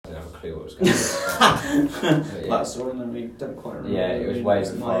clue what was going on. Yeah. Like, sorry, we don't quite remember. Yeah, it was way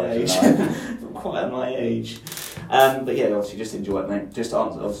before my age. Quite at my age. But yeah, obviously, just enjoy it, mate. Just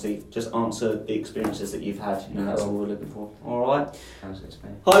answer the experiences that you've had. You know, that's all we're looking for. All right. Sounds good to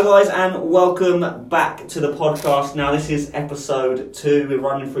me. Hi guys, and welcome back to the podcast. Now, this is episode 2. We're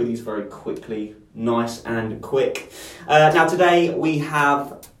running through these very quickly, nice and quick. Now, today we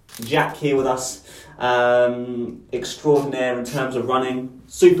have Jack here with us. Extraordinaire in terms of running,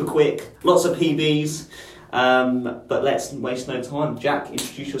 super quick, lots of PBs. But let's waste no time. Jack,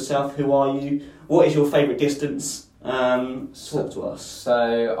 introduce yourself. Who are you? What is your favourite distance? Talk to us.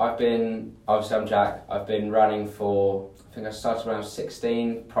 So I'm Jack. I've been running I think I started when I was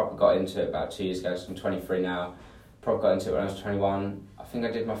 16, proper got into it about 2 years ago, so I'm 23 now. Proper got into it when I was 21. I think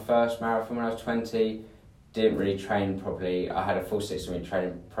I did my first marathon when I was 20. Didn't really train properly. I had a full 16-week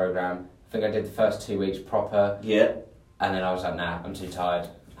training programme. I think I did the first 2 weeks proper. Yeah. And then I was like, nah, I'm too tired.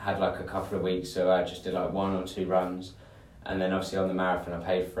 Had like a couple of weeks, so I just did like 1 or 2 runs. And then obviously on the marathon, I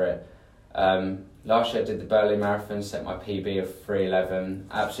paid for it. Last year I did the Berlin Marathon, set my PB of 3:11.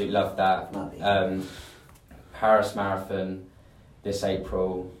 Absolutely loved that. Paris Marathon this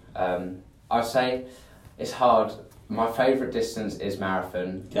April. I'd say it's hard. My favourite distance is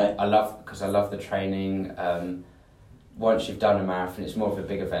marathon. Okay. Because I love the training. Once you've done a marathon, it's more of a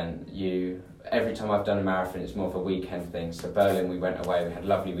big event. Every time I've done a marathon, it's more of a weekend thing. So Berlin, we went away, we had a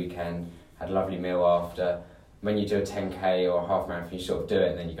lovely weekend, had a lovely meal after. When you do a 10k or a half marathon, you sort of do it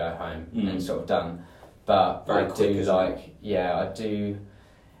and then you go home and it's sort of done. But so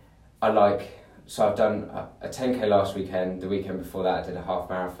I've done a 10k last weekend. The weekend before that I did a half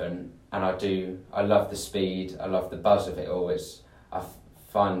marathon, and I love the speed, I love the buzz of it all. I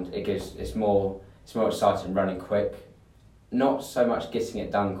find it's more exciting running quick. Not so much getting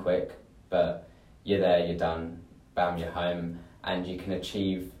it done quick, but you're there, you're done, bam, you're home, and you can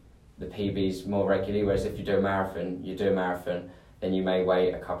achieve the PBs more regularly. Whereas if you do a marathon, then you may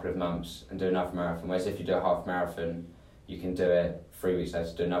wait a couple of months and do another marathon. Whereas if you do a half marathon, you can do it 3 weeks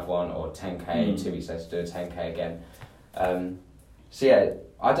later, do another one, or 10k, 2 weeks later, do a 10k again. So yeah,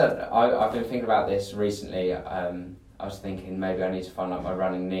 I've been thinking about this recently. I was thinking maybe I need to find like my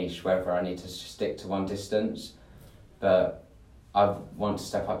running niche, whether I need to stick to one distance. But I want to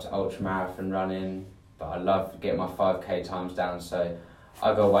step up to ultra marathon running, but I love getting my 5k times down, so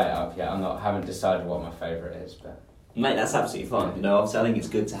I'll go way up. Yeah, haven't decided what my favourite is, but mate, that's absolutely fine. You know, obviously, I think it's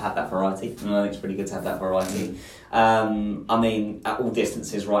good to have that variety. I think it's really good to have that variety. I mean, at all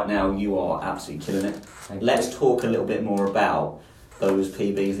distances right now, you are absolutely killing it. Let's talk a little bit more about those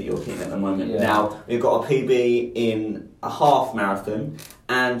PBs that you're hitting at the moment. Yeah. Now, you've got a PB in a half marathon,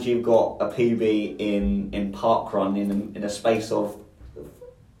 and you've got a PB in parkrun in a space of,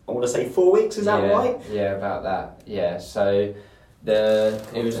 I want to say 4 weeks. Is that right? Yeah, about that. Yeah. So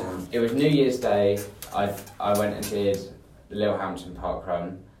it was New Year's Day. I went and did the Lillehamton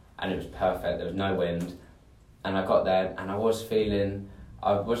parkrun, and it was perfect. There was no wind, and I got there, and I wasn't feeling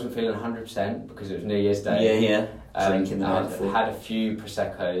 100% because it was New Year's Day. Yeah. Drinking the night before. I had a few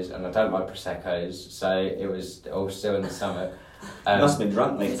Prosecco's, and I don't like Prosecco's, so it was all still in the stomach. You must have been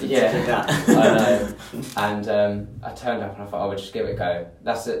drunk, mate, to yeah, do that. I know. And I turned up and I thought I would just give it a go.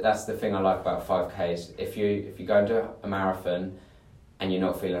 That's the thing I like about 5Ks. If you go and do a marathon and you're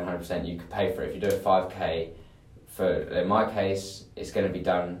not feeling 100%, you could pay for it. If you do a 5K, in my case, it's going to be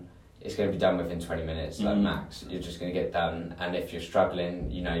done within 20 minutes, like max. You're just going to get done. And if you're struggling,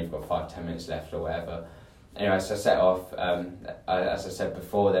 you've got 5-10 minutes left or whatever. Anyway, so I set off. As I said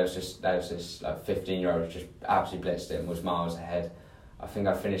before, there was this like 15-year-old who just absolutely blitzed it and was miles ahead. I think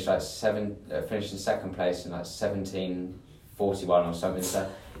I finished finished in second place in like 17:41 or something. So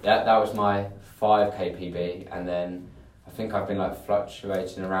that was my 5k PB, and then I think I've been like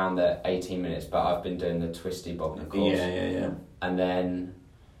fluctuating around the 18 minutes, but I've been doing the twisty Bognor course. Yeah. And then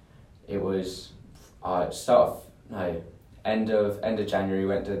it was end of January,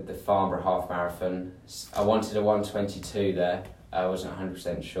 went to the Farnborough half marathon. I wanted a 1:22 there. I wasn't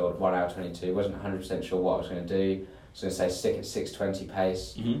 100% sure. 1:22. Wasn't 100% sure what I was going to do. I was going to say stick at 6:20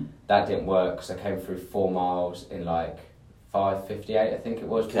 pace. That didn't work because I came through 4 miles in like 5:58, I think it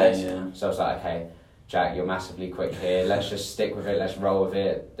was. Okay, pace. yeah. So I was like, okay, Jack, you're massively quick here. Let's just stick with it. Let's roll with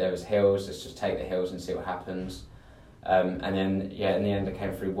it. There was hills. Let's just take the hills and see what happens. And then in the end, I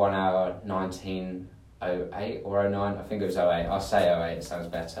came through 1 hour 19:08 or 09. I think it was 08. I'll say 08. It sounds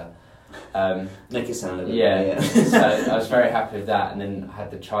better. Make it sound a little yeah. bit. So I was very happy with that, and then I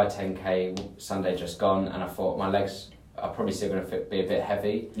had the Tri 10k Sunday just gone, and I thought my legs are probably still going to be a bit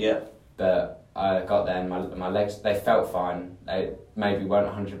heavy. Yeah. But I got there, and my legs, they felt fine. They maybe weren't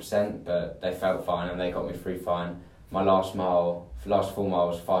 100%, but they felt fine, and they got me through fine. my last full mile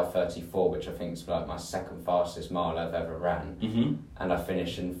was 5:34, which I think is like my second fastest mile I've ever ran, and I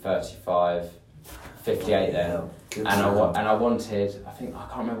finished in 35:58 then. And I wanted, I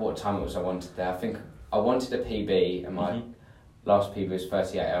can't remember what time it was I wanted there. I think I wanted a PB, and my last PB was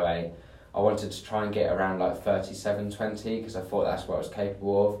 38:08. I wanted to try and get around like 37:20 because I thought that's what I was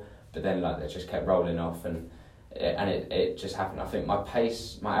capable of. But then like they just kept rolling off, and it just happened. I think my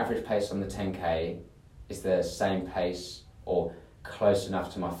average pace on the 10k is the same pace or close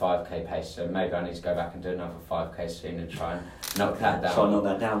enough to my 5k pace. So maybe I need to go back and do another 5k soon and try and knock that down. Try and knock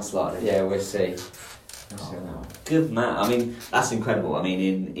that down slightly. Yeah, we'll see. Good man. I mean, that's incredible. I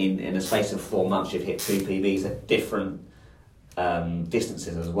mean, in a space of 4 months, you've hit 2 PBs at different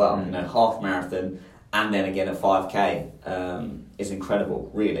distances as well. You know, half marathon and then again a 5k is incredible.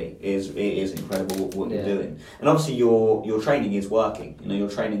 Really, it is incredible what you're doing. And obviously, your training is working. You know, your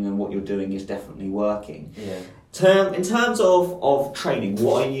training and what you're doing is definitely working. Yeah. In terms of training,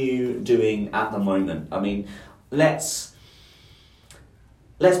 what are you doing at the moment? I mean, let's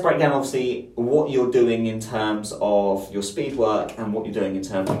break down obviously what you're doing in terms of your speed work and what you're doing in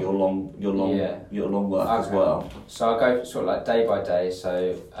terms of your long work as well. So I go sort of like day by day.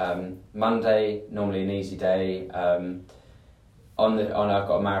 So Monday normally an easy day. I've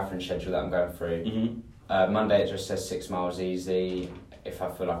got a marathon schedule that I'm going through. Monday it just says 6 miles easy. If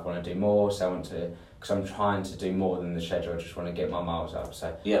I feel like I want to do more, so I want to, because I'm trying to do more than the schedule. I just want to get my miles up.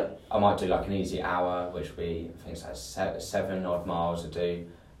 So I might do like an easy hour, which I think it's like 7 odd miles to do.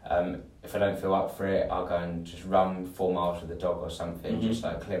 If I don't feel up for it, I'll go and just run 4 miles with the dog or something, just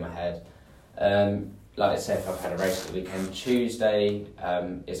like clear my head. Like I said, if I've had a race at the weekend, Tuesday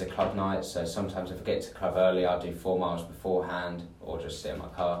is a club night, so sometimes if I get to club early, I'll do 4 miles beforehand or just sit in my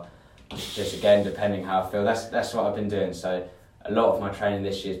car. Just again, depending how I feel. That's what I've been doing. So a lot of my training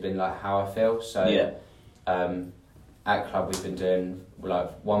this year has been like how I feel. So at club we've been doing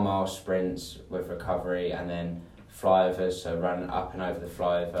like 1 mile sprints with recovery and then flyovers, so running up and over the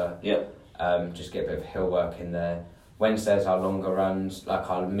flyover. Just get a bit of hill work in there. Wednesdays are longer runs, like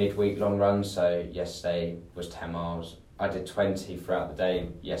our midweek long runs. So yesterday was 10 miles. I did 20 throughout the day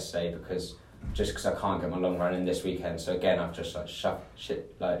yesterday because I can't get my long run in this weekend. So again, I've just like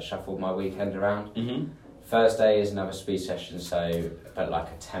shuffled my weekend around. Thursday is another speed session, but like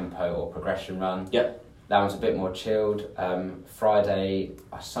a tempo or progression run. That one's a bit more chilled. Friday,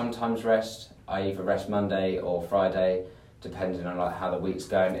 I sometimes rest. I either rest Monday or Friday, depending on like how the week's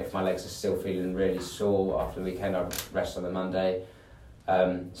going. If my legs are still feeling really sore after the weekend, I rest on the Monday.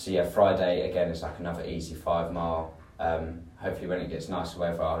 Friday again is like another easy 5 mile. Hopefully when it gets nicer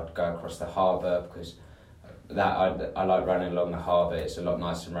weather, I'd go across the harbour because I like running along the harbour. It's a lot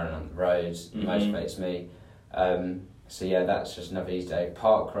nicer than running on the roads. It motivates me. That's just another easy day.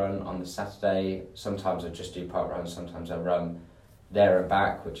 Park run on the Saturday. Sometimes I just do park runs. Sometimes I run there and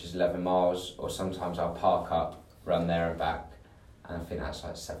back, which is 11 miles. Or sometimes I'll park up, run there and back, and I think that's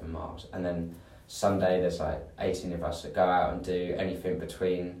like 7 miles. And then Sunday there's like 18 of us that go out and do anything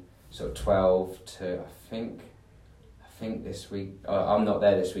between sort of 12 to I think this week, I'm not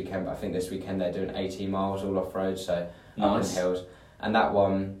there this weekend, but I think this weekend they're doing 18 miles all off road, so up in hills. And that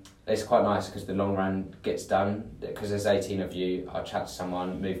one, it's quite nice because the long run gets done, because there's 18 of you, I'll chat to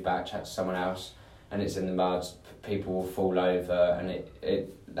someone, move back, chat to someone else, and it's in the mud, people will fall over, and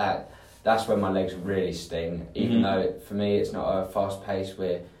that's when my legs really sting, even though for me it's not a fast pace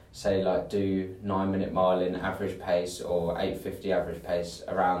where, say like do 9-minute mile in average pace or 8:50 average pace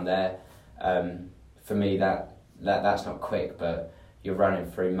around there. For me that's not quick, but you're running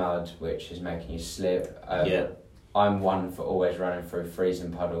through mud, which is making you slip. I'm one for always running through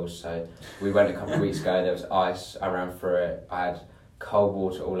freezing puddles, so we went a couple of weeks ago, there was ice, I ran through it, I had cold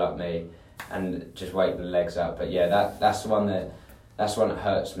water all up me and just wake the legs up. But that's the one that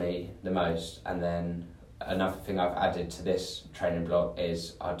hurts me the most. And then another thing I've added to this training block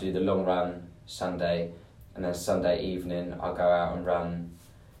is I'll do the long run Sunday, and then Sunday evening I'll go out and run,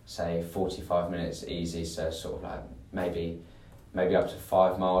 say 45 minutes easy, so sort of like maybe up to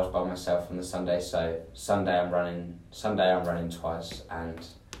 5 miles by myself on the Sunday. So Sunday I'm running twice, and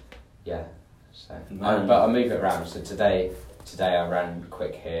but I move it around. So today I ran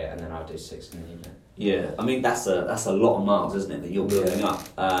quick here, and then I'll do 6 in the evening. Yeah, I mean that's a lot of miles, isn't it, that you're building up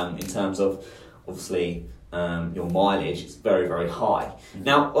in terms of obviously your mileage. It's very, very high.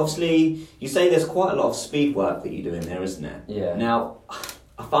 Now, obviously, you say there's quite a lot of speed work that you do in there, isn't it? Yeah. Now,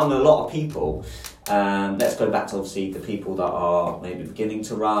 I found a lot of people. Let's go back to obviously the people that are maybe beginning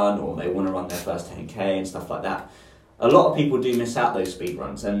to run, or they want to run their first 10k and stuff like that. A lot of people do miss out those speed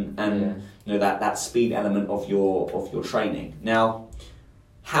runs and you know that speed element of your training. Now,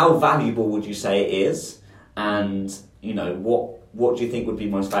 how valuable would you say it is, and you know what do you think would be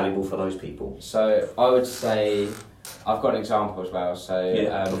most valuable for those people? So I would say I've got an example as well. So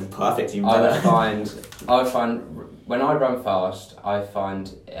perfect. I would find when I run fast, I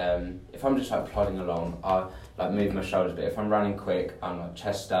find if I'm just like plodding along, I like move my shoulders a bit. If I'm running quick, I'm like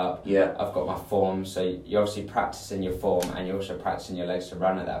chest up. Yeah. I've got my form. So you're obviously practicing your form, and you're also practicing your legs to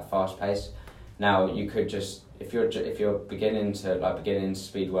run at that fast pace. Now you could just if you're beginning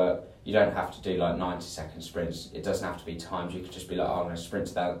speed work, you don't have to do like 90-second sprints. It doesn't have to be timed. You could just be like, I'm going to sprint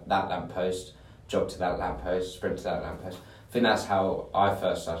to that lamppost, jog to that lamppost, sprint to that lamppost. I think that's how I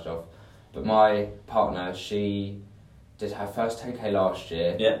first started off. But my partner, she did her first 10k last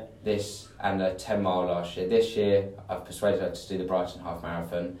year. Yeah. This and a 10 mile last year. This year, I've persuaded her to do the Brighton half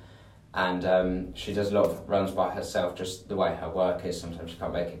marathon, and she does a lot of runs by herself. Just the way her work is, sometimes she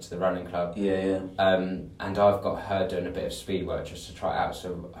can't make it to the running club. Yeah. And I've got her doing a bit of speed work just to try it out.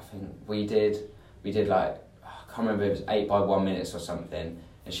 So I think we did like I can't remember, it was 8 by 1 minutes or something,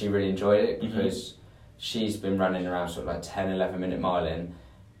 and she really enjoyed it because she's been running around sort of like 10-11 minute miling,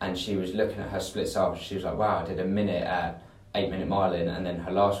 and she was looking at her splits up. She was like, wow, I did a minute at 8 minute miling, and then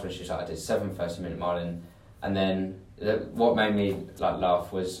her last one she was like, I did 7 30-minute miling, and then what made me like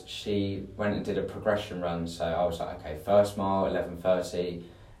laugh was she went and did a progression run. So I was like, okay, first mile 11:30,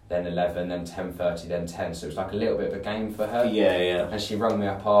 then 11, then 10:30, then 10. So it was like a little bit of a game for her. Yeah. And she rung me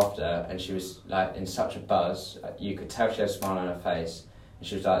up after, and she was like in such a buzz. You could tell she had a smile on her face. And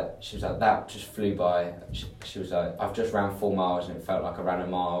she was like, that just flew by. She was like, I've just ran 4 miles and it felt like I ran a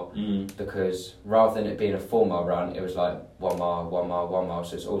mile, because rather than it being a 4 mile run, it was like 1 mile, 1 mile, 1 mile.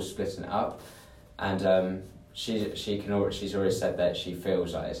 So it's all splitting it up, and she's already said that she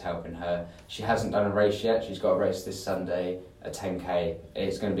feels like it's helping her. She hasn't done a race yet. She's got a race this Sunday, a 10k.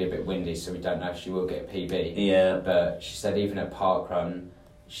 It's going to be a bit windy, so we don't know if she will get a PB. Yeah. But she said even at parkrun,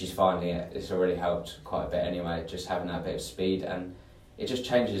 she's finding it. It's already helped quite a bit anyway. Just having that bit of speed, and it just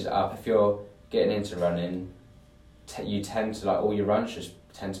changes it up. If you're getting into running, you tend to like all your runs just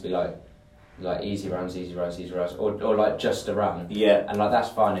tend to be like easy runs, or like just a run. Yeah. And like that's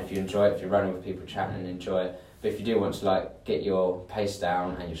fine if you enjoy it, if you're running with people chatting and enjoy it. But if you do want to like get your pace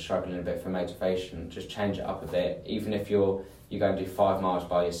down and you're struggling a bit for motivation, just change it up a bit. Even if you're going to do 5 miles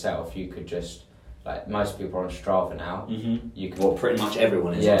by yourself, you could just, like most people are on Strava now. You can, well, pretty much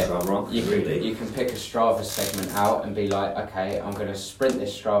everyone is on Strava, you can pick a Strava segment out and be like, okay, I'm going to sprint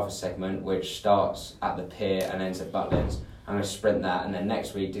this Strava segment which starts at the pier and ends at Butlins. I'm going to sprint that, and then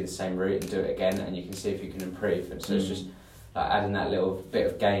next week do the same route and do it again, and you can see if you can improve. And so it's just like adding that little bit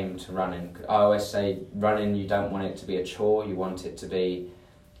of game to running. I always say running, you don't want it to be a chore, you want it to be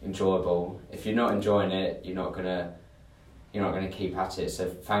enjoyable. If you're not enjoying it, you're not gonna keep at it. So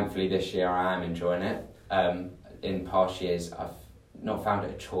thankfully this year I am enjoying it. In past years I've not found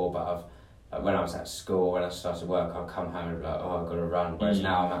it a chore, but when I was at school, when I started work, I'd come home and be like, oh, I've got to run. Whereas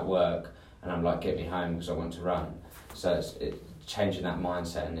now I'm at work and I'm like, get me home because I want to run. So it's changing that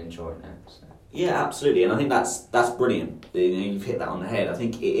mindset and enjoying it. So. Yeah, absolutely, and I think that's brilliant. You've hit that on the head. I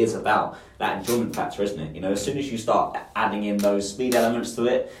think it is about that enjoyment factor, isn't it? As soon as you start adding in those speed elements to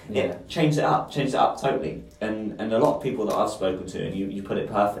it, it changes it up totally. And a lot of people that I've spoken to, and you put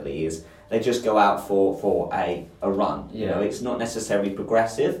it perfectly, is they just go out for a run. It's not necessarily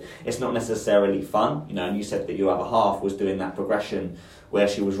progressive. It's not necessarily fun. And you said that your other half was doing that progression where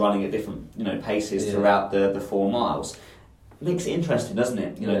she was running at different paces throughout the 4 miles. Makes it interesting, doesn't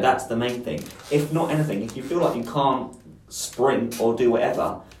it? That's the main thing. If not anything, if you feel like you can't sprint or do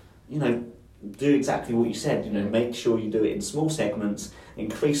whatever, do exactly what you said. Make sure you do it in small segments,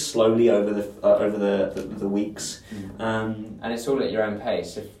 increase slowly over the weeks, and it's all at your own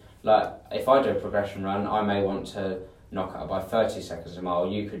pace. If I do a progression run, I may want to knock it up by 30 seconds a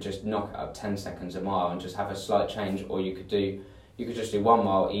mile. You could just knock it up 10 seconds a mile and just have a slight change, or you could just do 1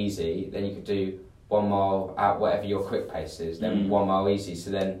 mile easy, then you could do 1 mile at whatever your quick pace is, then 1 mile easy. So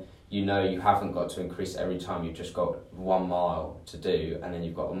then you haven't got to increase it every time. You've just got 1 mile to do, and then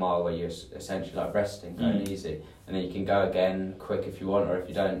you've got a mile where you're essentially like resting, going easy, and then you can go again quick if you want, or if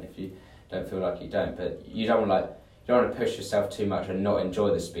you don't feel like you don't. But you don't want to push yourself too much and not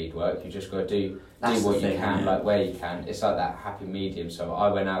enjoy the speed work. You just got to do what you can, like where you can. It's like that happy medium. So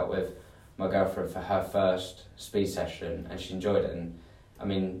I went out with my girlfriend for her first speed session, and she enjoyed it. And I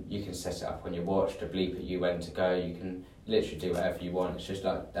mean, you can set it up on your watch to bleep at you when to go. You can literally do whatever you want. It's just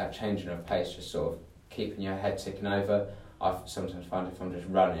like that changing of pace, just sort of keeping your head ticking over. I sometimes find if I'm just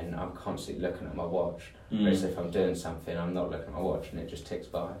running, I'm constantly looking at my watch. Whereas if I'm doing something, I'm not looking at my watch and it just ticks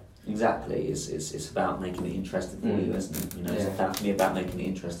by. Exactly, it's about making it interesting for you, isn't it? It's definitely about making it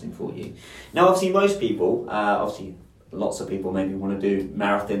interesting for you. Now, obviously, most people, lots of people maybe want to do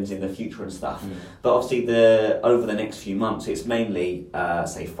marathons in the future and stuff. But obviously, over the next few months, it's mainly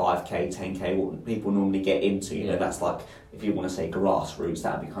say 5k, 10k. What people normally get into, you know, that's like, if you want to say grassroots,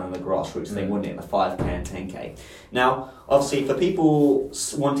 that'd be kind of the grassroots thing, wouldn't it? The 5k and 10k. Now, obviously, for people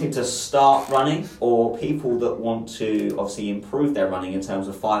wanting to start running, or people that want to obviously improve their running in terms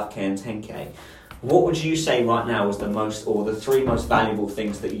of 5k and 10k, what would you say right now is the three most valuable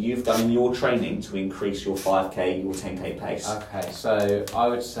things that you've done in your training to increase your 5k, your 10k pace? Okay, so I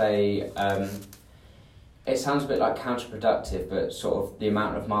would say it sounds a bit like counterproductive, but sort of the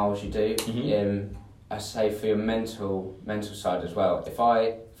amount of miles you do. I say for your mental side as well. If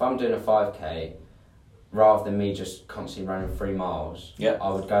I'm doing a 5k, rather than me just constantly running 3 miles, I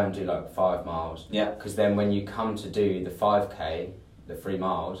would go and do like 5 miles. Because then when you come to do the 5k, the 3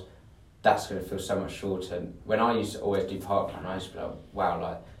 miles, that's going to feel so much shorter. When I used to always do parkrun, I used to be like, wow,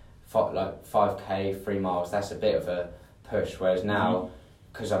 like 5k, 3 miles, that's a bit of a push. Whereas now,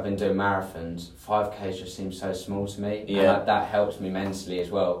 because I've been doing marathons, 5k just seems so small to me. And that helps me mentally as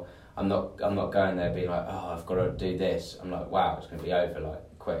well. I'm not going there being like, oh, I've got to do this. I'm like, wow, it's going to be over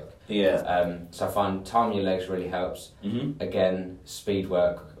like quick. So I find timing your legs really helps. Again, speed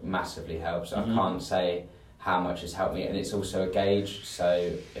work massively helps. I can't say how much has helped me, and it's also a gauge.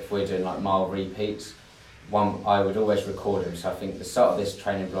 So if we're doing like mile repeats, I would always record them. So I think the start of this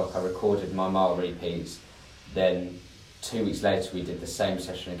training block, I recorded my mile repeats. Then 2 weeks later, we did the same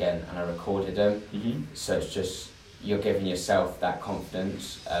session again, and I recorded them. So it's just, you're giving yourself that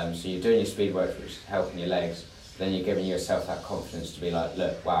confidence. So you're doing your speed work, which is helping your legs. Then you're giving yourself that confidence to be like,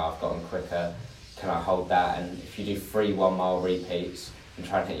 look, wow, I've gotten quicker. Can I hold that? And if you do 3 1 mile repeats and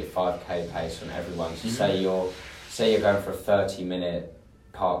try and hit your 5k pace on everyone. So say you're going for a 30-minute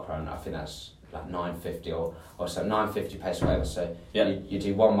park run, I think that's like 9:50 or so, 9:50 pace or whatever. So you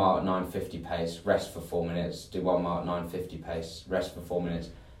do 1 mile at 9:50 pace, rest for 4 minutes, do 1 mile at 9:50 pace, rest for 4 minutes,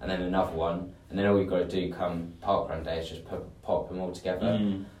 and then another one, and then all you've got to do come parkrun day is just pop them all together.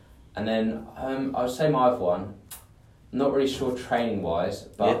 And then I would say my other one, not really sure training wise,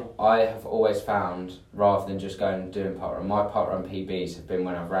 but I have always found, rather than just going and doing parkrun, my parkrun PBs have been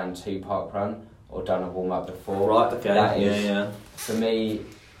when I've ran 2 parkrun or done a warm up before. Right, okay. That is, for me,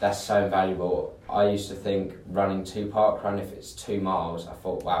 that's so valuable. I used to think running 2 parkrun, if it's 2 miles, I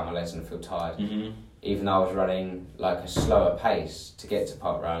thought, wow, my legs are going to feel tired. Even though I was running like a slower pace to get to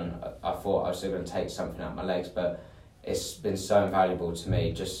parkrun, I thought I was still going to take something out of my legs, but it's been so invaluable to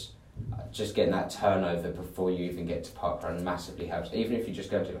me. Just getting that turnover before you even get to parkrun massively helps. Even if you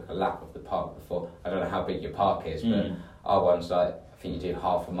just go and do like a lap of the park before, I don't know how big your park is, but our one's like, I think you do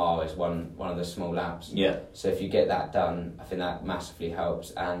half a mile is one of the small laps. So if you get that done, I think that massively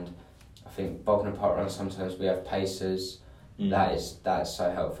helps. And I think Bognor Parkrun, sometimes we have pacers. That is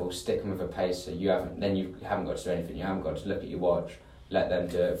so helpful. Stick them with a pacer. You haven't got to do anything. You haven't got to look at your watch. Let them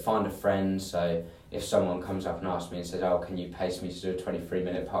do it. Find a friend. So if someone comes up and asks me and says, "Oh, can you pace me to do a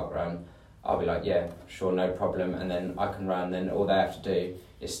 23-minute park run?" I'll be like, "Yeah, sure, no problem." And then I can run. Then all they have to do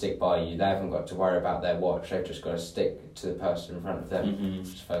is stick by you. They haven't got to worry about their watch. They've just got to stick to the person in front of them.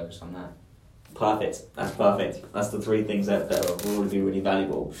 Just focus on that. Perfect. That's perfect. That's the 3 things that will be really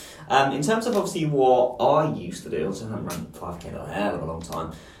valuable. In terms of obviously what I used to do, I haven't run 5k in a hell of a long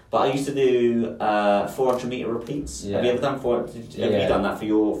time, but I used to do 400 metre repeats. Have you ever done have you done that for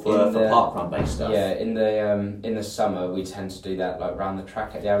parkrun based stuff? Yeah, in the summer we tend to do that like round the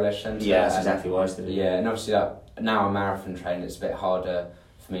track at the Avalanche Centre. Yeah, that's exactly what I used to do. Yeah, and obviously like, now I'm marathon trained, it's a bit harder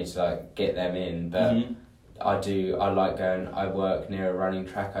for me to like get them in, but I like going. I work near a running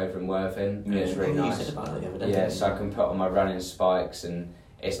track over in Worthing. It's really nice. You said about it the other day, so I can put on my running spikes, and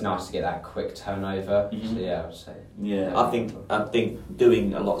it's nice to get that quick turnover. So I would say. Yeah, I think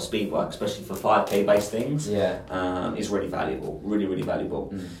doing a lot of speed work, especially for 5k based things, is really valuable. Really, really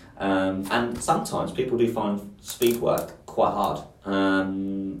valuable. And sometimes people do find speed work quite hard.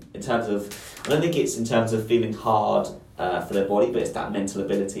 In terms of, I don't think it's in terms of feeling hard for their body, but it's that mental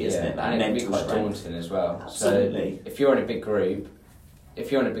ability, isn't it? That and mental it can be quite strength. daunting as well. Absolutely. So if you're in a big group,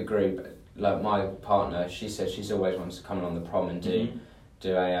 like my partner, she said she's always wants to come on the prom and do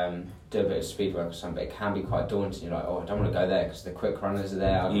a bit of speed work or something. But it can be quite daunting. You're like, oh, I don't want to go there because the quick runners are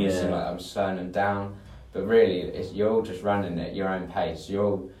there. I seem like I'm slowing them down. But really, you're all just running at your own pace.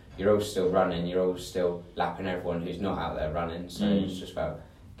 You're all still running. You're all still lapping everyone who's not out there running. So it's just about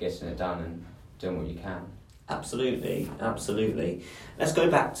getting it done and doing what you can. Absolutely. Let's go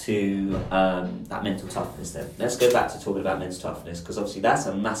back to that mental toughness then. Let's go back to talking about mental toughness, because obviously that's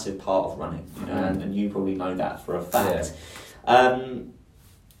a massive part of running, and you probably know that for a fact.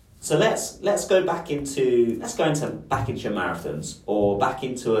 So let's go into your marathons, or back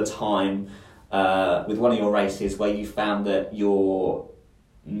into a time with one of your races where you found that your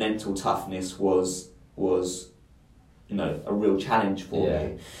mental toughness was a real challenge for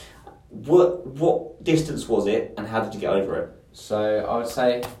you. What distance was it, and how did you get over it? So I would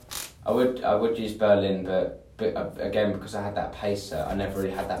say I would use Berlin, but again, because I had that pacer, I never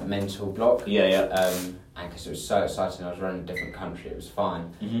really had that mental block. And because it was so exciting, I was running a different country, it was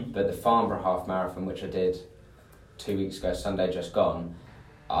fine. Mm-hmm. But the Farnborough half marathon, which I did 2 weeks ago, Sunday just gone,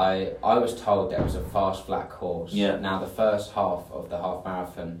 I was told that it was a fast, flat course. Yeah. Now, the first half of the half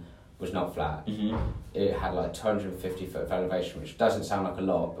marathon was not flat. Mm-hmm. It had like 250 foot of elevation, which doesn't sound like a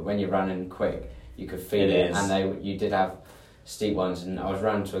lot, but when you're running quick, you could feel it. And you did have steep ones, and I was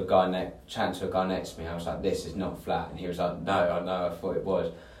running to a guy chatting to a guy next to me. I was like, "This is not flat," and he was like, "No, I know, I thought it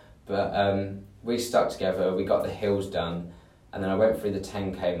was." But we stuck together. We got the hills done, and then I went through the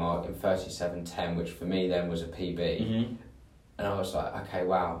 10k mark in 37:10, which for me then was a PB. Mm-hmm. And I was like, "Okay,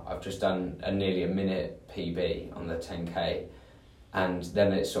 wow, I've just done nearly a minute PB on the 10k." And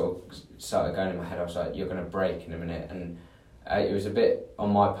then it sort of started going in my head. I was like, "You're going to break in a minute," and it was a bit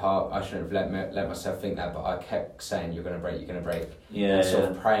on my part. I shouldn't have let myself think that, but I kept saying, "You're going to break, you're going to break." And sort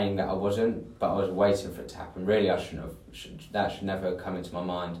of praying that I wasn't, but I was waiting for it to happen. Really, I shouldn't have. That should never come into my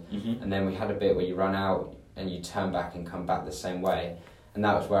mind. Mm-hmm. And then we had a bit where you run out and you turn back and come back the same way, and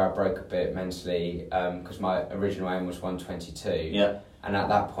that was where I broke a bit mentally, because my original aim was 122. Yeah. And at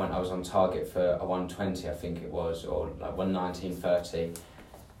that point, I was on target for a 120, I think it was, or like 119.30.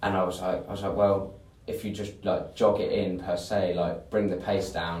 And I was like, well, if you just like jog it in per se, like bring the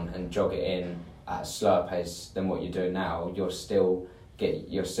pace down and jog it in at a slower pace than what you're doing now, you'll still get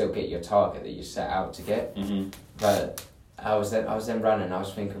your target that you set out to get. Mm-hmm. But I was then running. I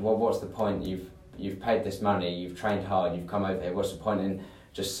was thinking, well, what's the point? You've paid this money, you've trained hard, you've come over here. What's the point in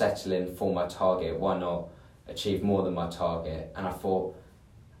just settling for my target? Why not achieve more than my target? And I thought,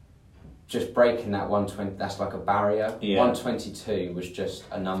 just breaking that 120, that's like a barrier. 122 was just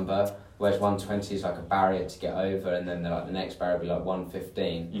a number, whereas 120 is like a barrier to get over, and then the next barrier would be like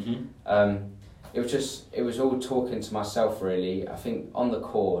 115. Mm-hmm. It was all talking to myself, really. I think on the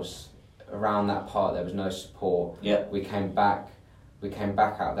course, around that part, there was no support. Yeah. We came back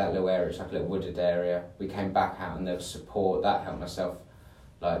out of that little area. It's like a little wooded area. We came back out, and there was support. That helped myself,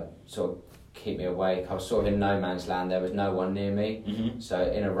 like, sort of keep me awake. I was sort of in no man's land. There was no one near me. Mm-hmm. So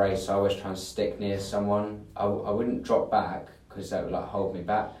in a race, I always try and stick near someone. I wouldn't drop back because that would like hold me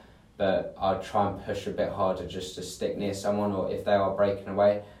back, but I'd try and push a bit harder just to stick near someone, or if they are breaking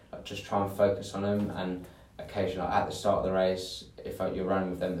away, I'd just try and focus on them. And occasionally at the start of the race, if you're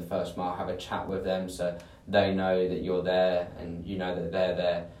running with them the first mile, have a chat with them so they know that you're there and you know that they're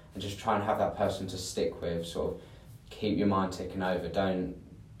there, and just try and have that person to stick with. Sort of keep your mind ticking over. Don't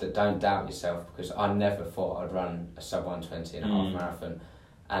doubt yourself, because I never thought I'd run a sub 120 in a half marathon,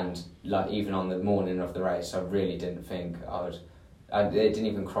 and like even on the morning of the race, I really didn't think I would. It didn't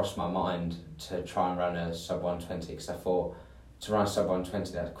even cross my mind to try and run a sub 120, because I thought to run a sub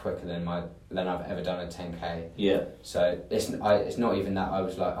 120 that's quicker than I've ever done a 10k. Yeah. So it's not even that I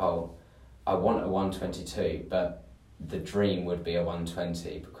was like, oh, I want a 122, but the dream would be a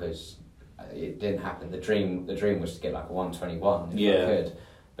 120, because it didn't happen. The dream was to get like a 121 if I could.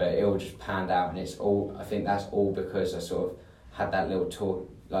 But it all just panned out, and it's all. I think that's all because I sort of had that little talk,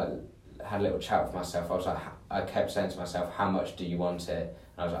 like had a little chat with myself. I was like, I kept saying to myself, "How much do you want it?"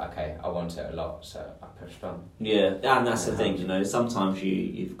 And I was like, "Okay, I want it a lot," so I pushed on. Yeah, and that's the thing. Sometimes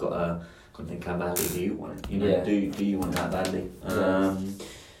you've got to think, how badly do you want it? Do you want it that badly?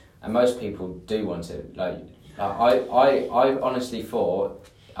 And most people do want it. I honestly thought.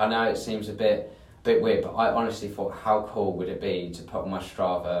 I know it seems a bit weird, but I honestly thought, how cool would it be to put on my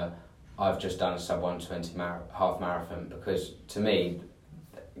Strava, I've just done a sub 120 half marathon, because to me,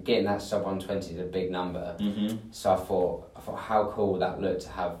 getting that sub 120 is a big number. Mm-hmm. So I thought how cool would that look to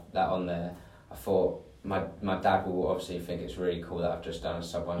have that on there. I thought my dad will obviously think it's really cool that I've just done a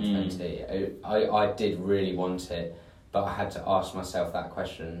sub 120. I did really want it, but I had to ask myself that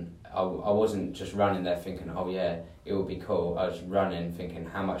question. I wasn't just running there thinking, oh yeah, it would be cool. I was running thinking,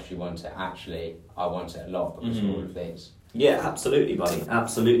 how much do you want it? Actually, I want it a lot because of all of these. Yeah, absolutely, buddy,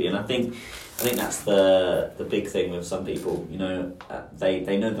 absolutely. And I think that's the big thing with some people. They know that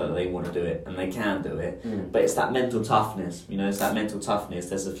they want to do it and they can do it, but it's that mental toughness. It's that mental toughness.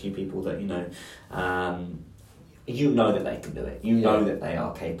 There's a few people that you know that they can do it. You know that they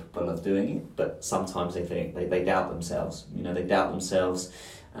are capable of doing it, but sometimes they think they doubt themselves. They doubt themselves,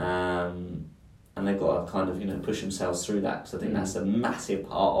 and they've got to kind of push themselves through that. So I think that's a massive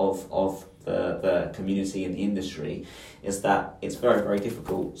part of the community and the industry, is that it's very, very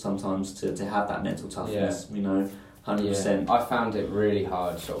difficult sometimes to have that mental toughness. 100%. I found it really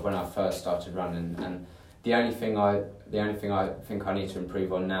hard sort of when I first started running, and the only thing I think I need to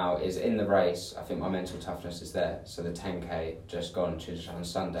improve on now is in the race. I think my mental toughness is there. So the 10k just gone Tuesday on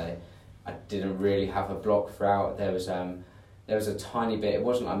Sunday, I didn't really have a block throughout. There was a tiny bit. It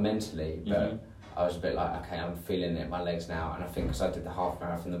wasn't like mentally, but I was a bit like, okay, I'm feeling it in my legs now. And I think because I did the half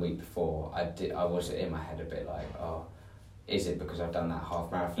marathon the week before, I was in my head a bit like, oh, is it because I've done that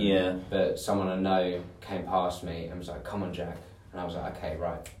half marathon? Yeah. But someone I know came past me and was like, come on, Jack. And I was like, okay,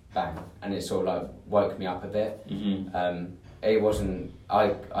 right, bang. And it sort of like woke me up a bit. It wasn't,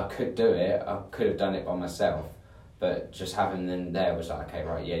 I could do it. I could have done it by myself. But just having them there was like, okay,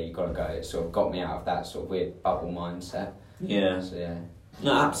 right, yeah, you got to go. It sort of got me out of that sort of weird bubble mindset. Yeah. So, yeah.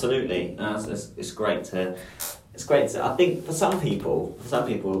 No, absolutely. No, it's great to. I think for some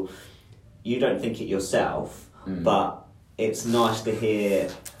people, you don't think it yourself, but it's nice to hear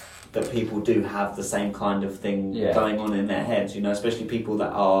that people do have the same kind of thing going on in their heads. You know, especially people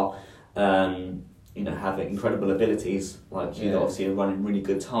that are, have incredible abilities like you that obviously are running really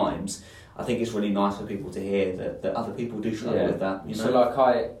good times. I think it's really nice for people to hear that other people do struggle with that. You know? So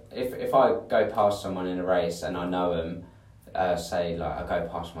like if I go past someone in a race and I know them. Say like I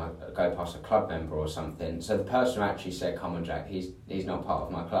go past a club member or something. So the person who actually said, "Come on, Jack," he's not part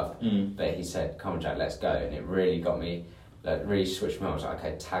of my club, but he said, "Come on, Jack, let's go," and it really got me, like really switched me on. I was like,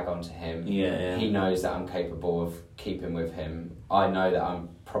 okay, tag on to him. Yeah. He knows that I'm capable of keeping with him. I know that I'm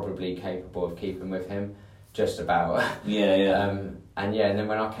probably capable of keeping with him, just about. Yeah. And then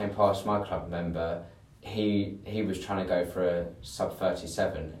when I came past my club member, he was trying to go for a sub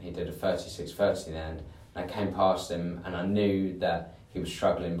 37. He did a 36:30 in the end. I came past him and I knew that he was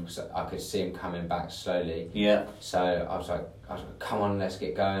struggling because I could see him coming back slowly. Yeah. So I was like, come on, let's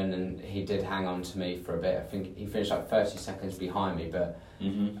get going. And he did hang on to me for a bit. I think he finished like 30 seconds behind me, but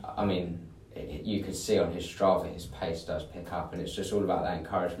I mean, you could see on his Strava his pace does pick up, and it's just all about that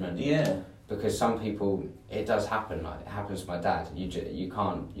encouragement. Yeah. Because some people, it does happen. Like it happens to my dad. You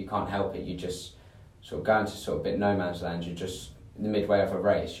can't help it. You just sort of go into sort of a bit no man's land. You just in the midway of a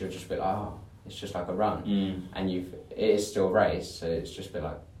race, you'll just be like, oh. It's just like a run, and it is still a race, so it's just a bit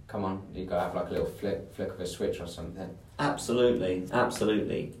like, come on, you got to have like a little flick of a switch or something. Absolutely.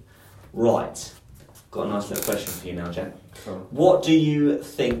 Right, got a nice little question for you now, Jack. Cool. What do you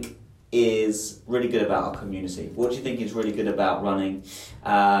think is really good about our community? What do you think is really good about running,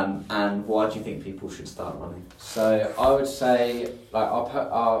 and why do you think people should start running? So I would say, like,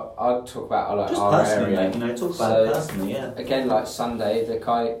 I'll talk about like just our personally, area. mate, talk about it personally, yeah. Again, like Sunday, the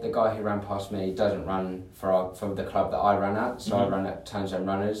guy who ran past me doesn't run for the club that I ran at. So I ran at Townsend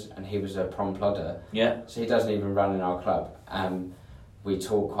Runners, and he was a prom plodder. Yeah. So he doesn't even run in our club. We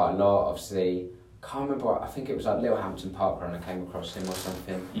talk quite a lot, obviously. Can't remember, I think it was like Littlehampton Park Run, I came across him or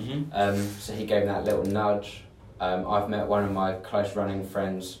something. So he gave me that little nudge. I've met one of my close running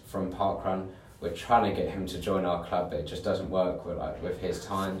friends from Park Run. We're trying to get him to join our club, but it just doesn't work with his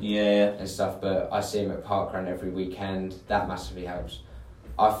time and stuff. But I see him at Park Run every weekend. That massively helps.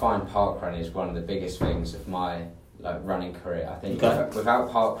 I find Park Run is one of the biggest things of my running career. I think without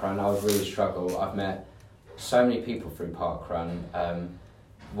Park Run, I would really struggle. I've met so many people through Park Run.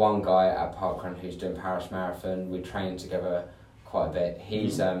 One guy at Park Run who's doing Paris Marathon. We trained together quite a bit.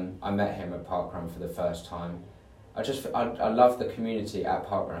 He's I met him at Park Run for the first time. I love the community at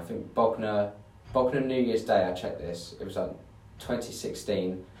Park Run. I think Bognor New Year's Day, I checked this, it was like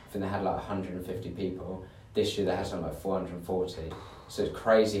 2016, I think they had like 150 people. This year they had something like 440. So it's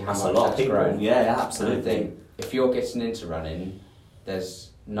crazy how much that's grown. Yeah, absolutely. And I think if you're getting into running,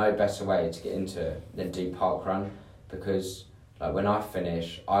 there's no better way to get into it than do Park Run, because like when I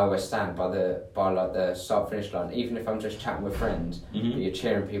finish, I always stand by the start finish line, even if I'm just chatting with friends. But you're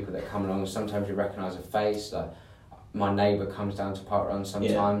cheering people that come along. Sometimes you recognise a face. Like my neighbour comes down to Park Run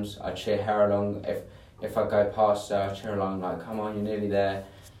sometimes. I cheer her along. If I go past her, I cheer along like, come on, you're nearly there.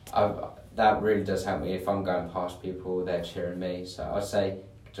 That really does help me. If I'm going past people, they're cheering me. So I'd say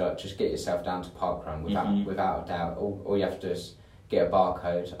just get yourself down to Park Run without a doubt. All you have to do is get a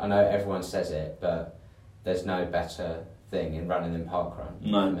barcode. I know everyone says it, but there's no better thing in running than Park Run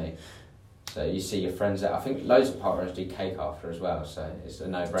for me. So you see your friends there. I think loads of Park Runners do cake after as well, so it's a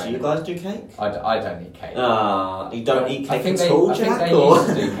no-brainer. Do you guys do cake? I don't eat cake. You don't eat cake at all, Jack? I think they used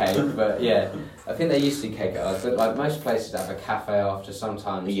to do cake, but yeah. I think they used to do cake at ours, but like most places have a cafe after,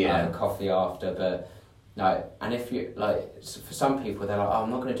 sometimes have a coffee after, but like, and if you, like, for some people they're like, oh, I'm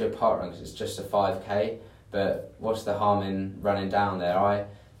not going to do a Park Run because it's just a 5k, but what's the harm in running down there?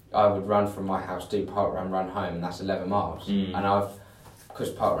 I would run from my house, do Park Run, run home, and that's 11 miles. And because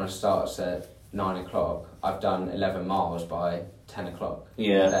Park Run starts at 9 o'clock, I've done 11 miles by 10 o'clock a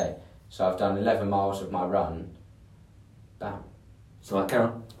day. So I've done 11 miles of my run, Bam. So I carry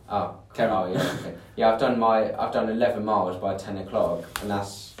on. Oh, Carry on. oh yeah. Okay. Yeah, I've done 11 miles by 10 o'clock, and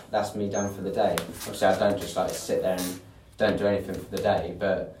that's me done for the day. Obviously, I don't just like sit there and don't do anything for the day,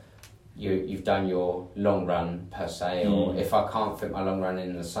 but you've done your long run per se, or if I can't fit my long run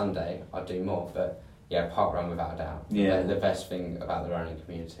in the Sunday, I do more. But yeah, park run without a doubt. Yeah. The best thing about the running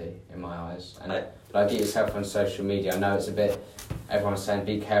community, in my eyes. And like, get yourself on social media. I know it's a bit, everyone's saying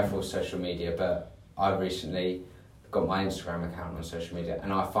be careful with social media, but I recently got my Instagram account on social media,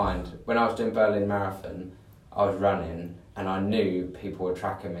 and I find when I was doing Berlin Marathon, I was running and I knew people were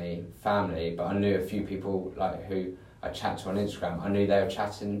tracking me, family, but I knew a few people like who I chat to on Instagram. I knew they were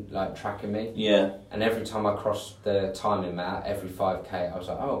chatting, like tracking me. Yeah. And every time I crossed the timing mat, every 5k, I was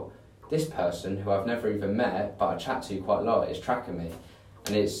like, oh, this person who I've never even met, but I chat to quite a lot, is tracking me.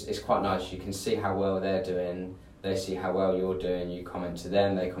 And it's quite nice. You can see how well they're doing. They see how well you're doing. You comment to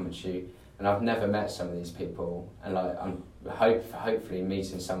them, they comment to you. And I've never met some of these people, and like I'm hopefully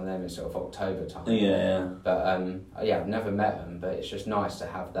meeting some of them in sort of October time. Yeah. But yeah, I've never met them, but it's just nice to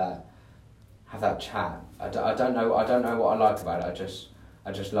have that chat. I don't know what I like about it.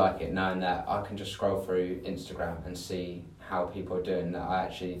 I just like it, knowing that I can just scroll through Instagram and see how people are doing that I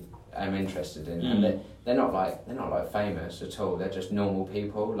actually am interested in, and they're not like famous at all. They're just normal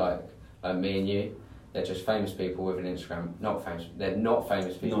people like me and you. They're just famous people with an Instagram. They're not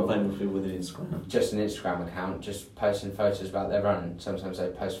famous people. Not famous people with an Instagram. Just an Instagram account, just posting photos about their run. Sometimes they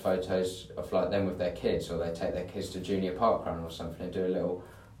post photos of like them with their kids, or they take their kids to junior park run or something and do a little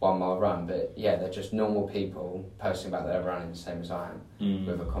 1 mile run. But yeah, they're just normal people posting about their running, the same as I am,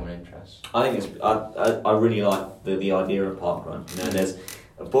 with a common interest. I think it's. I really like the idea of park run. You know, there's.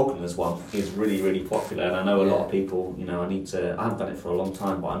 Bognors one is really, really popular, and I know a lot of people, you know, I haven't done it for a long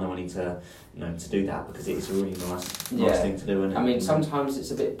time, but I know I need to, you know, to do that, because it's a really nice thing to do. Isn't it? I mean, sometimes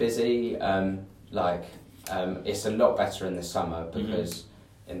it's a bit busy, it's a lot better in the summer, because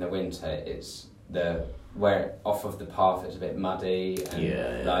in the winter it's where off of the path it's a bit muddy,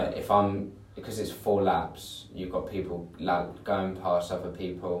 and like because it's 4 laps, you've got people like going past other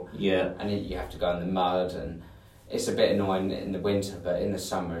people, and you have to go in the mud, and it's a bit annoying in the winter, but in the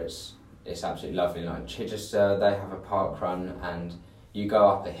summer it's absolutely lovely. Like Chichester, they have a park run, and you go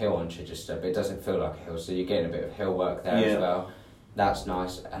up a hill on Chichester, but it doesn't feel like a hill, so you're getting a bit of hill work there as well. That's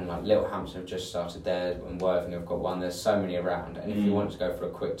nice. And like Littlehampton have just started there, and Worthing have got one. There's so many around, and if you want to go for a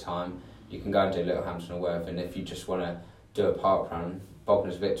quick time, you can go and do Littlehampton or Worthing. If you just want to do a park run,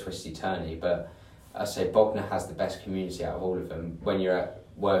 Bognor's a bit twisty-turny, but I say Bognor has the best community out of all of them. When you're at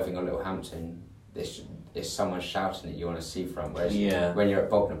Worthing or Littlehampton, it's someone shouting at you on a seafront, whereas when you're at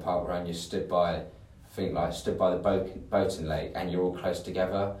Bognor Park Run, you're stood by the boating lake, and you're all close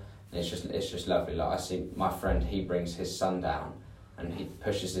together, and it's just lovely. Like I see my friend, he brings his son down, and he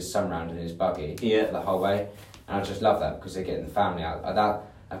pushes his son around in his buggy for the whole way, and I just love that, because they're getting the family out.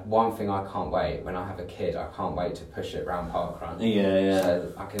 That's one thing I can't wait. When I have a kid, I can't wait to push it around Park Run.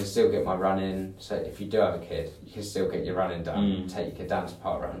 So I can still get my run in. So if you do have a kid, you can still get your running done. Take your kid down to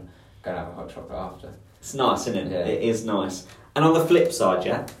Park Run, go and have a hot chocolate after. It's nice, isn't it? Yeah. It is nice. And on the flip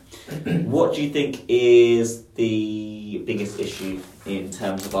side, what do you think is the biggest issue in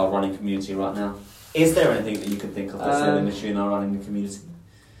terms of our running community right now? Is there anything that you can think of that's an issue in our running community?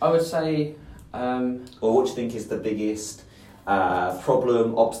 I would say... or what do you think is the biggest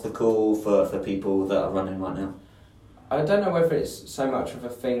problem, obstacle for people that are running right now? I don't know whether it's so much of a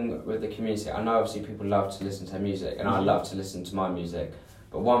thing with the community. I know obviously people love to listen to music, and I love to listen to my music.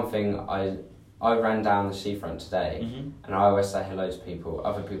 But one thing, I ran down the seafront today, and I always say hello to people,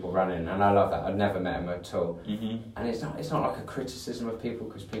 other people running, and I love that. I'd never met them at all. And it's not like a criticism of people,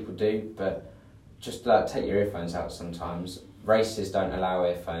 because people do, but just like take your earphones out sometimes. Races don't allow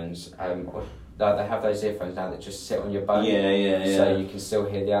earphones. They have those earphones now that just sit on your bone, so you can still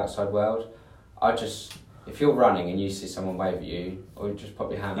hear the outside world. If you're running and you see someone wave at you, or just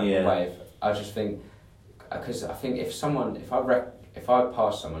pop your hand up and wave, I just think, because I think if I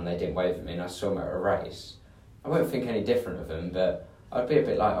passed someone and they didn't wave at me and I saw them at a race, I wouldn't think any different of them, but I'd be a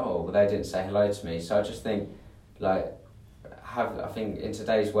bit like, oh, well, they didn't say hello to me. So I just think, I think in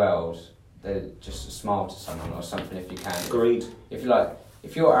today's world, just smile to someone or something if you can. Agreed. If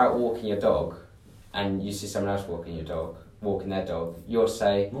you're out walking your dog and you see someone else walking their dog, you'll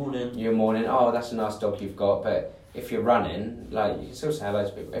say, morning, oh, that's a nice dog you've got. But if you're running, you can still say hello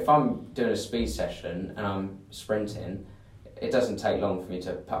to people. If I'm doing a speed session and I'm sprinting, it doesn't take long for me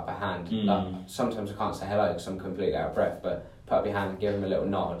to put up a hand. Sometimes I can't say hello because I'm completely out of breath, but put up your hand and give them a little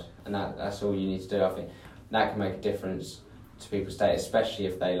nod, and that's all you need to do. I think that can make a difference to people's day, especially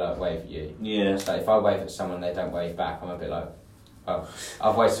if they wave at you. Yeah. So if I wave at someone, they don't wave back, I'm a bit like, oh,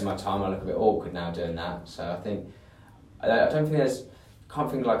 I've wasted my time. I look a bit awkward now doing that. So I think I don't think there's. I can't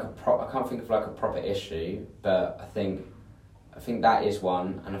think of like a proper issue, but I think that is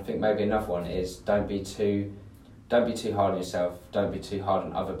one, and I think maybe another one is don't be too hard on yourself. Don't be too hard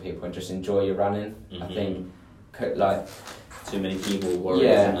on other people, and just enjoy your running. Mm-hmm. I think like too many people worry.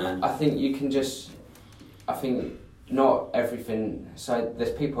 Yeah, I think you can just. I think not everything. So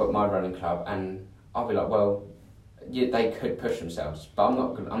there's people at my running club, and I'll be like, well, they could push themselves, but I'm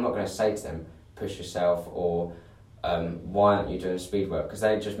not going to say to them, push yourself, or why aren't you doing speed work? Because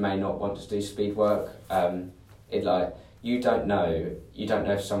they just may not want to do speed work. You don't know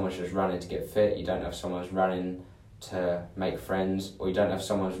if someone's just running to get fit. You don't know if someone's running to make friends, or you don't know if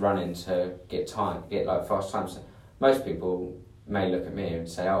someone's running to get like fast times. Most people may look at me and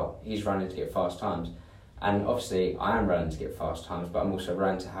say, "Oh, he's running to get fast times," and obviously I am running to get fast times, but I'm also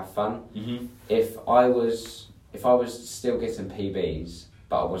running to have fun. Mm-hmm. If I was still getting PBs,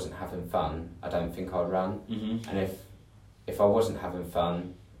 but I wasn't having fun, I don't think I'd run. Mm-hmm. And if I wasn't having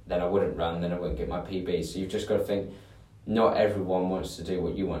fun, then I wouldn't run. Then I wouldn't get my PB. So you've just got to think. Not everyone wants to do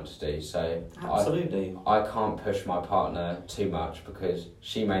what you want to do, so absolutely. I can't push my partner too much because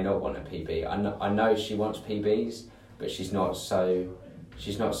she may not want a PB. I know she wants PBs, but she's not so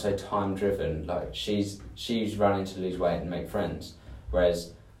time driven. Like she's running to lose weight and make friends,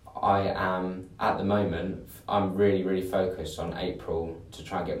 whereas I am at the moment. I'm really, really focused on April to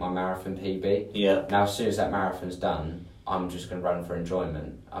try and get my marathon PB. Yeah. Now, as soon as that marathon's done, I'm just going to run for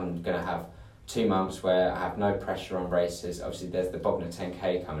enjoyment. I'm going to have 2 months where I have no pressure on races. Obviously, there's the Bognor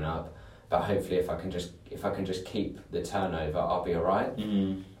 10K coming up, but hopefully, if I can just keep the turnover, I'll be alright.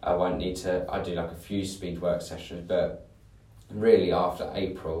 Mm-hmm. I won't need to. I do like a few speed work sessions, but really after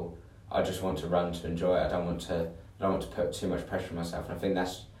April, I just want to run to enjoy it. I don't want to put too much pressure on myself, and I think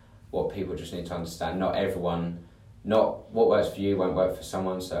that's what people just need to understand. Not what works for you won't work for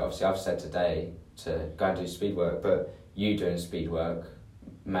someone. So obviously, I've said today to go and do speed work, but you doing speed work.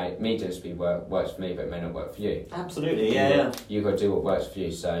 Me doing speed work works for me, but it may not work for you. Absolutely, yeah. You've got to do what works for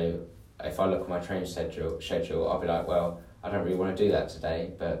you. So if I look at my training schedule, I'll be like, well, I don't really want to do that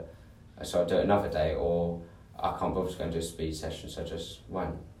today, but so I'll do it another day, or I can't bother to go and do a speed session, so I just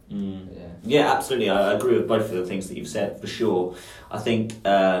won't. Mm. Yeah, absolutely. I agree with both of the things that you've said, for sure. I think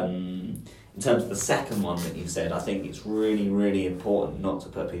in terms of the second one that you said, I think it's really, really important not to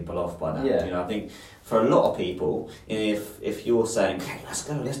put people off by that. Yeah. You know, I think for a lot of people, if you're saying, okay, let's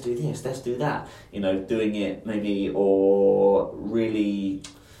go, let's do this, let's do that, you know, doing it maybe, or really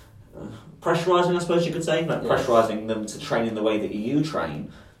pressurising, I suppose you could say, like pressurising them to train in the way that you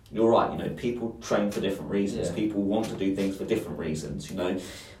train. You're right, you know, people train for different reasons. Yeah. People want to do things for different reasons, you know.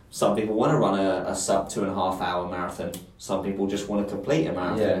 Some people want to run a sub 2.5 hour marathon. Some people just want to complete a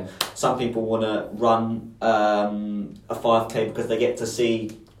marathon. Yeah. Some people want to run a 5k because they get to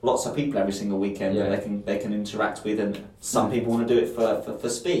see lots of people every single weekend that they can interact with, and some people want to do it for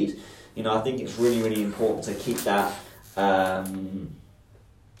speed. You know, I think it's really, really important to keep that. I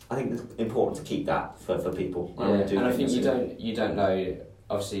think it's important to keep that for people. Yeah. And I think you don't know.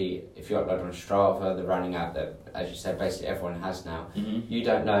 Obviously, if you upload on Strava, the running app that, as you said, basically everyone has now, mm-hmm. you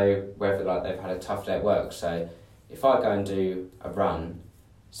don't know whether like they've had a tough day at work. So if I go and do a run,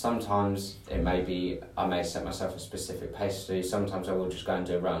 sometimes it may be I may set myself a specific pace to do. Sometimes I will just go and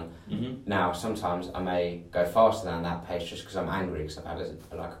do a run. Mm-hmm. Now, sometimes I may go faster than that pace just because I'm angry because I've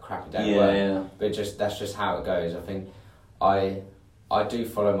had a crappy day at work. Yeah. But that's just how it goes. I think I do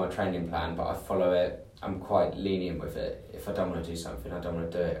follow my training plan, but I follow it. I'm quite lenient with it. If I don't want to do something, I don't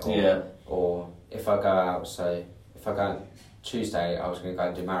want to do it. Or if I go out, so if I go out Tuesday, I was going to go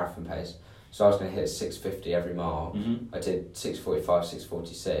and do marathon pace. So I was going to hit 6:50 every mile. Mm-hmm. I did 6:45,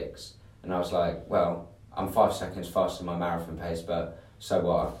 6:46. And I was like, well, I'm 5 seconds faster than my marathon pace, but so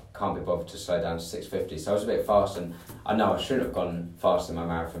what? I can't be bothered to slow down to 6:50. So I was a bit fast, and I know I shouldn't have gone faster than my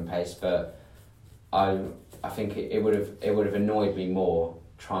marathon pace, but I think it would have annoyed me more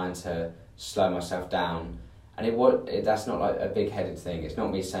trying to slow myself down, and that's not like a big-headed thing. It's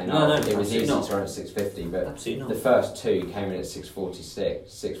not me saying it was easy to run at 6:50, but the first two came in at 6:46,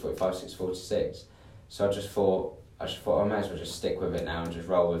 6:45, 6:46. So I just thought I may as well just stick with it now and just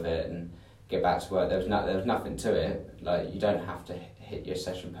roll with it and get back to work. There was nothing to it. Like, you don't have to hit your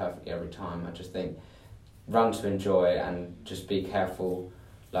session perfectly every time. I just think run to enjoy and just be careful,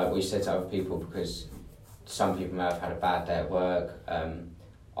 like we said to other people, because some people may have had a bad day at work.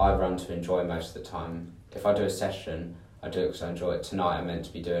 I run to enjoy most of the time. If I do a session, I do it because I enjoy it. Tonight I'm meant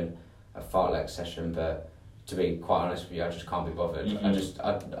to be doing a fartlek session, but to be quite honest with you, I just can't be bothered.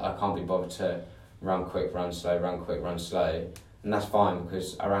 Mm-hmm. I can't be bothered to run quick, run slow, run quick, run slow. And that's fine,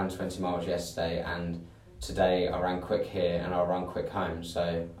 because I ran 20 miles yesterday, and today I ran quick here and I'll run quick home.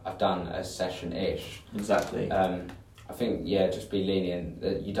 So I've done a session-ish. Exactly. I I think just be lenient.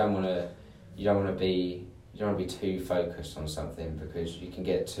 You don't want to be too focused on something, because you can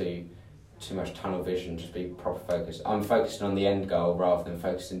get too much tunnel vision. Just be proper focused. I'm focusing on the end goal rather than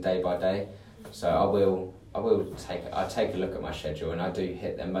focusing day by day. So I take a look at my schedule, and I do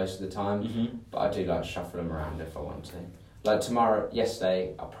hit them most of the time. But I do like shuffle them around if I want to. Like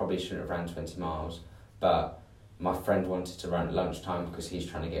yesterday, I probably shouldn't have ran 20 miles, but my friend wanted to run at lunchtime because he's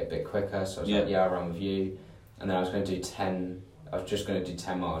trying to get a bit quicker. So I was like, I'll run with you. And then I was just going to do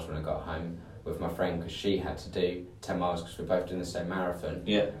 10 miles when I got home with my friend, because she had to do 10 miles because we're both doing the same marathon.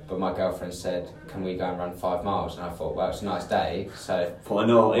 Yeah. But my girlfriend said, can we go and run 5 miles? And I thought, well, it's a nice day. So why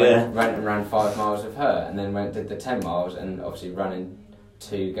not? Went and ran 5 miles with her, and then did the 10 miles, and obviously running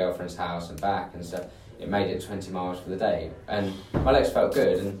to girlfriend's house and back and stuff. It made it 20 miles for the day. And my legs felt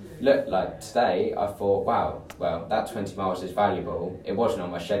good. And look, like today, I thought, wow, well, that 20 miles is valuable. It wasn't on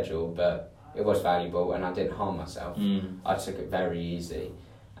my schedule, but it was valuable, and I didn't harm myself. I took it very easy.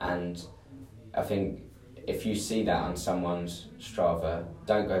 And I think if you see that on someone's Strava,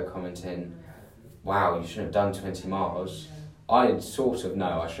 don't go commenting, wow, you shouldn't have done 20 miles. I sort of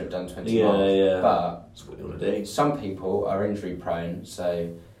know I should have done 20 miles. But that's what you want to do. Some people are injury prone,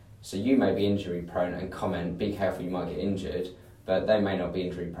 so you may be injury prone and comment, be careful, you might get injured, but they may not be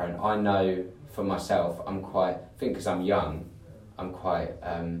injury prone. I know for myself, I think because I'm young, I'm quite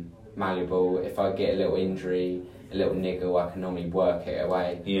malleable. If I get a little injury, a little niggle, I can normally work it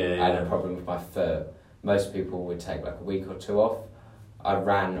away. I had a problem with my foot. Most people would take like a week or 2 off. I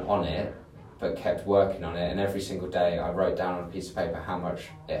ran on it, but kept working on it, and every single day I wrote down on a piece of paper how much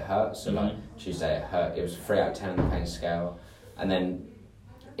it hurt. So like Tuesday it hurt, it was 3 out of 10 on the pain scale, and then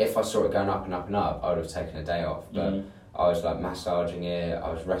if I saw it going up and up and up, I would have taken a day off. But I was like massaging it,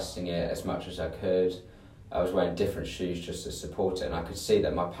 I was resting it as much as I could. I was wearing different shoes just to support it, and I could see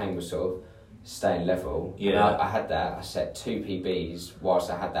that my pain was sort of staying level. And I had that. I set 2 PBs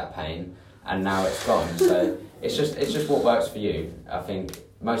whilst I had that pain, and now it's gone. So it's just what works for you. I think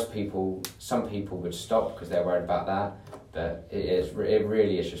some people would stop because they're worried about that, but it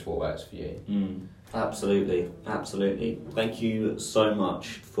really is just what works for you. Absolutely. Thank you so much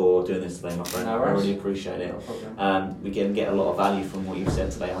for doing this today, my friend. No worries. I really appreciate it. No problem. We can get a lot of value from what you've said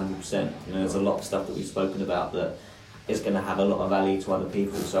today, 100%. There's a lot of stuff that we've spoken about that is going to have a lot of value to other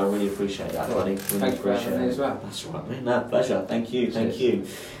people, so I really appreciate that, buddy. Thanks for having me as well. That's right, mate. No, pleasure. Thank you.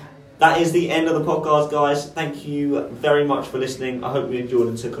 That is the end of the podcast, guys. Thank you very much for listening. I hope you enjoyed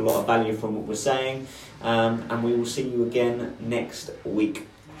and took a lot of value from what we're saying, and we will see you again next week.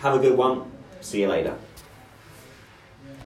 Have a good one. See you later.